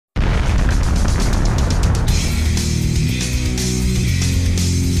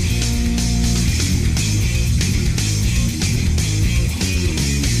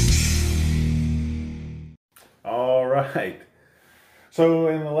right. So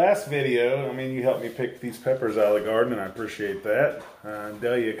in the last video, I mean, you helped me pick these peppers out of the garden, and I appreciate that.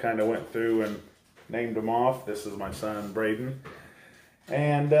 Delia kind of went through and named them off. This is my son, Brayden.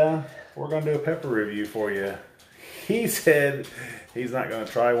 And we're going to do a pepper review for you. He said he's not going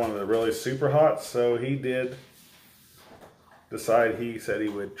to try one of the really super hot, so he did decide, he said he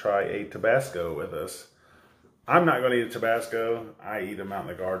would try a Tabasco with us. I'm not going to eat a Tabasco. I eat them out in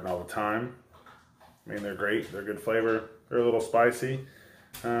the garden all the time. I mean, they're great. They're good flavor. They're a little spicy.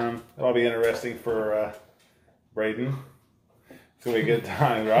 It'll be interesting for Brayden. It's going to be a good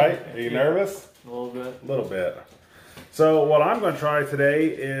time, right? Are you nervous? A little bit. A little bit. So what I'm going to try today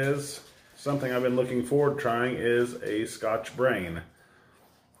is something I've been looking forward to trying, is a Scotch brain.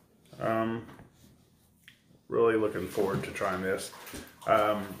 Really looking forward to trying this.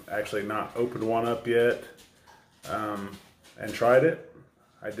 Actually not opened one up yet and tried it.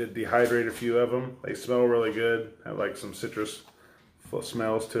 I did dehydrate a few of them. They smell really good. Have like some citrus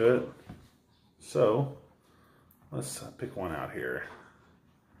smells to it. So let's pick one out here.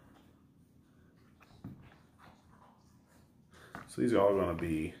 So these are all going to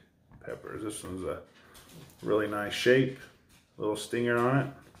be peppers. This one's a really nice shape, little stinger on it.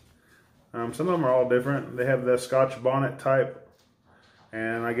 Some of them are all different. They have the Scotch bonnet type,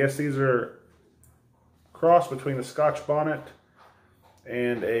 and I guess these are cross between the Scotch bonnet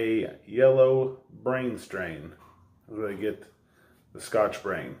and a yellow brain strain. That's where they get the Scotch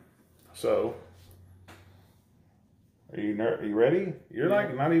brain. So, are you ready? You're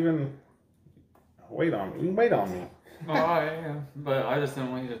like not even. Wait on me. You can wait on me. Oh, I am. But I just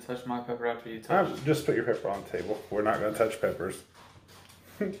didn't want you to touch my pepper after you touched it. Just put your pepper on the table. We're not going to touch peppers.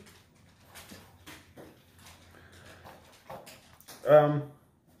 Will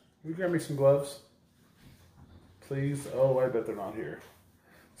you grab me some gloves? Please? Oh, I bet they're not here.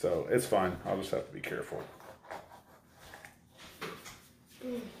 So, it's fine. I'll just have to be careful.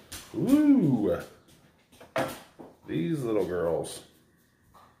 Ooh! These little girls.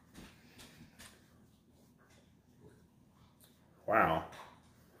 Wow.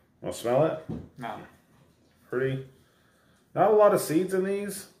 Want to smell it? No. Pretty. Not a lot of seeds in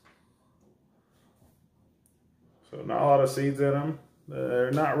these. So not a lot of seeds in them.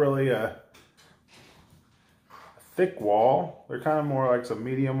 They're not really a thick wall. They're kind of more like some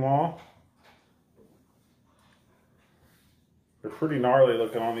medium wall. They're pretty gnarly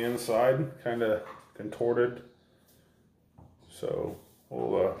looking on the inside. Kind of contorted. So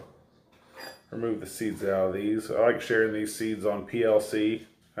we'll remove the seeds out of these. I like sharing these seeds on PLC.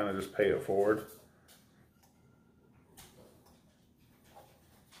 Kind of just pay it forward.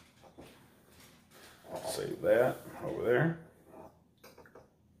 Save that over there.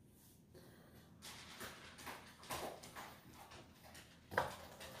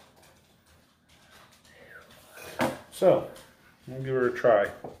 So, we'll give her a try.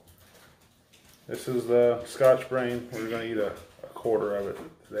 This is the Scotch brain. We're going to eat a quarter of it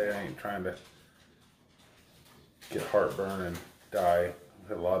today. I ain't trying to get heartburn and die. We've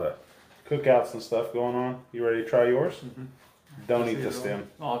had a lot of cookouts and stuff going on. You ready to try yours? Mm-hmm. Don't eat the stem.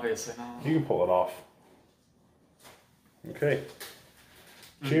 Obviously not. You can pull it off. Okay.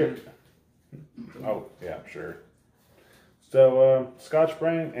 Cheers. Mm-hmm. Oh, yeah, sure. So, Scotch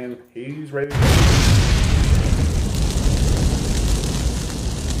brain, and he's ready to go.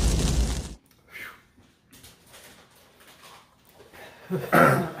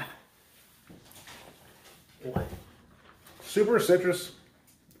 Super citrus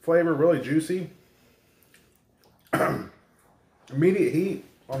flavor, really juicy. Immediate heat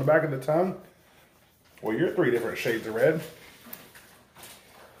on the back of the tongue. Well, you're 3 different shades of red.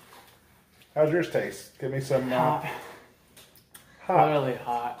 How's yours taste? Give me some hot. Really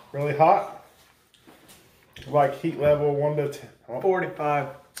hot. Really hot? Like heat level 1 to 10. Oh. 45.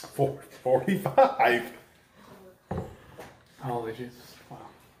 45. Holy Jesus. Wow.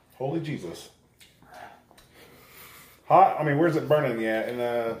 Holy Jesus. Hot? I mean, where's it burning yet? In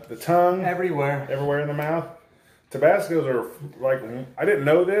the tongue? Everywhere. Everywhere in the mouth? Tabascos are like, I didn't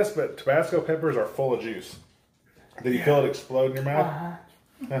know this, but Tabasco peppers are full of juice. Did you feel it explode in your mouth?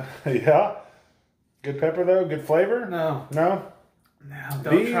 Uh-huh. Yeah? Good pepper though? Good flavor? No. No? No,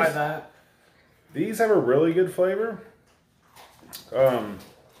 don't try that. These have a really good flavor.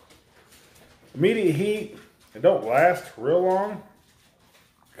 Immediate heat. They don't last real long.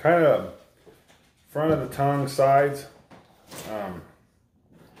 Kind of front of the tongue, sides.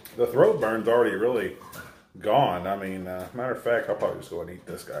 The throat burn's already really gone. I mean, matter of fact, I'll probably just go and eat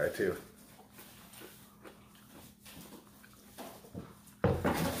this guy too.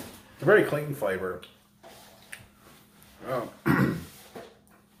 It's a very clean flavor.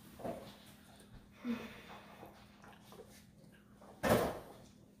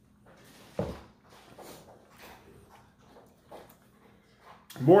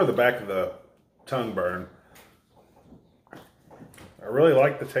 more the back of the tongue burn. I really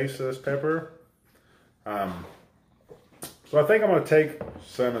like the taste of this pepper. So I think I'm going to take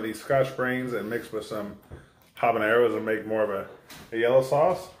some of these Scotch Brains and mix with some habaneros and make more of a yellow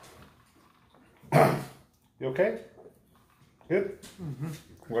sauce. You okay? Good?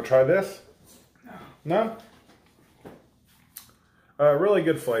 Mm-hmm. Want to try this? No? Really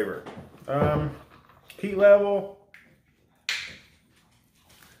good flavor. Heat level.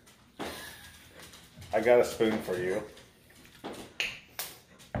 I got a spoon for you.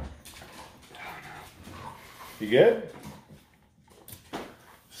 You good?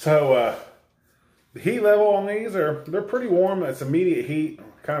 So the heat level on these they're pretty warm. It's immediate heat,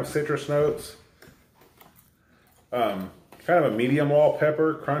 kind of citrus notes. Kind of a medium wall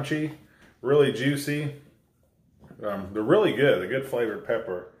pepper, crunchy, really juicy. They're really good. A good flavored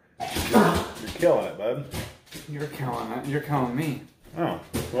pepper. You're killing it, bud. You're killing it. You're killing me. Oh,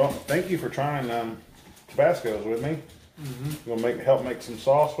 well, thank you for trying Tabascos with me. Mm-hmm. You want to help make some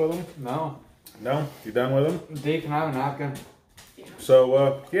sauce with them? No. No? You done with them? Dee, can I have a napkin?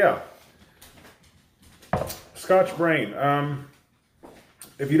 So, yeah. Scotch Brain.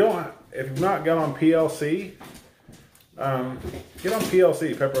 If you've not got on PLC, get on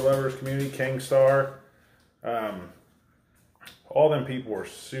PLC, Pepper Lovers Community, King Star. All them people are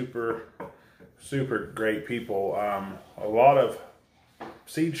super, super great people. A lot of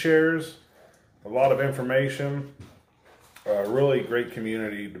seed shares, a lot of information. Really great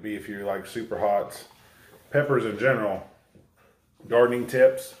community to be if you like super hots, peppers in general, gardening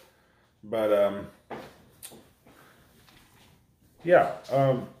tips. But yeah,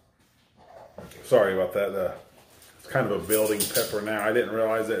 sorry about that. It's kind of a building pepper now. I didn't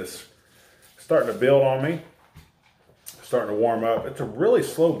realize that it's starting to build on me. It's starting to warm up. It's a really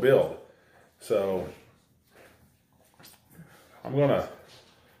slow build. So I'm gonna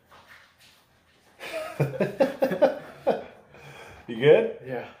You good?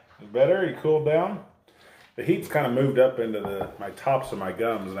 Yeah. You better? You cooled down? The heat's kind of moved up into my tops of my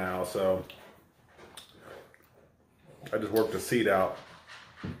gums now, so I just worked the seed out.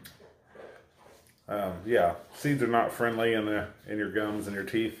 Yeah, seeds are not friendly in your gums and your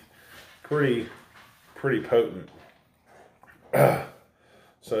teeth. Pretty potent.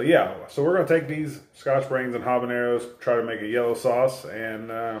 So yeah, so we're gonna take these Scotch Brains and habaneros, try to make a yellow sauce, and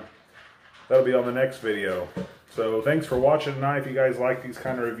that'll be on the next video. So thanks for watching tonight. If you guys like these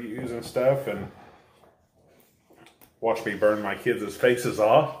kind of reviews and stuff, and watch me burn my kids' faces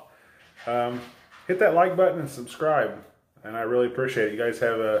off, hit that like button and subscribe. And I really appreciate it. You guys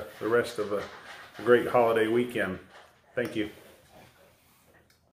have the rest of a great holiday weekend. Thank you.